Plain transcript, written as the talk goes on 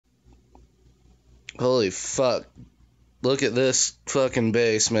Holy fuck. Look at this fucking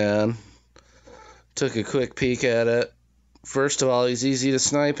base, man. Took a quick peek at it. First of all, he's easy to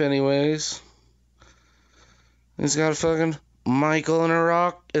snipe anyways. He's got a fucking Michael and a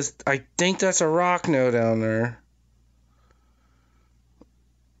rock. I think that's a Rockno down there.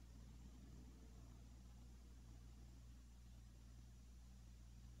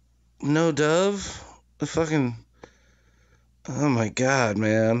 No Dove? The fucking... Oh my god,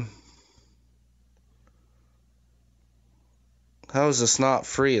 man. How is this not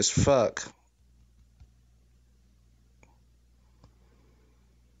free as fuck?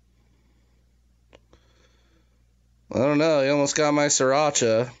 I don't know, he almost got my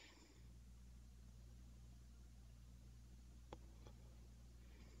Sriracha.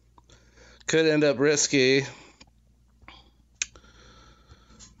 Could end up risky.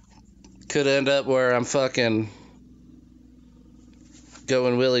 Could end up where I'm fucking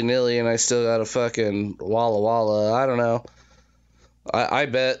going willy-nilly and I still got a fucking Walla Walla. I don't know. I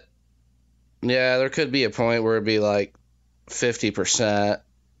bet, yeah, there could be a point where it'd be like 50%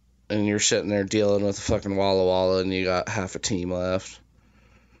 and you're sitting there dealing with a fucking Walla Walla and you got half a team left.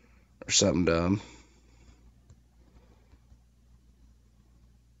 Or something dumb.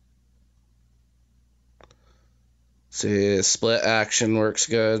 See, split action works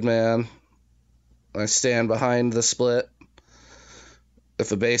good, man. I stand behind the split if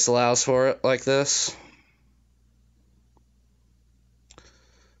the base allows for it like this.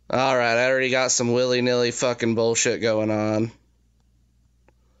 Alright, I already got some willy-nilly fucking bullshit going on.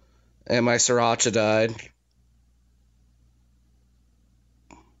 And my Sriracha died.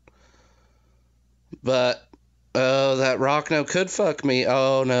 But, oh, that Rockno could fuck me.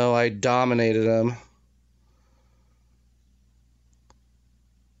 Oh no, I dominated him.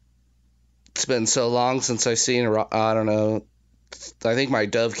 It's been so long since I seen a I don't know. I think my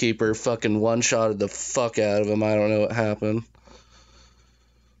Dove Keeper fucking one-shotted the fuck out of him. I don't know what happened.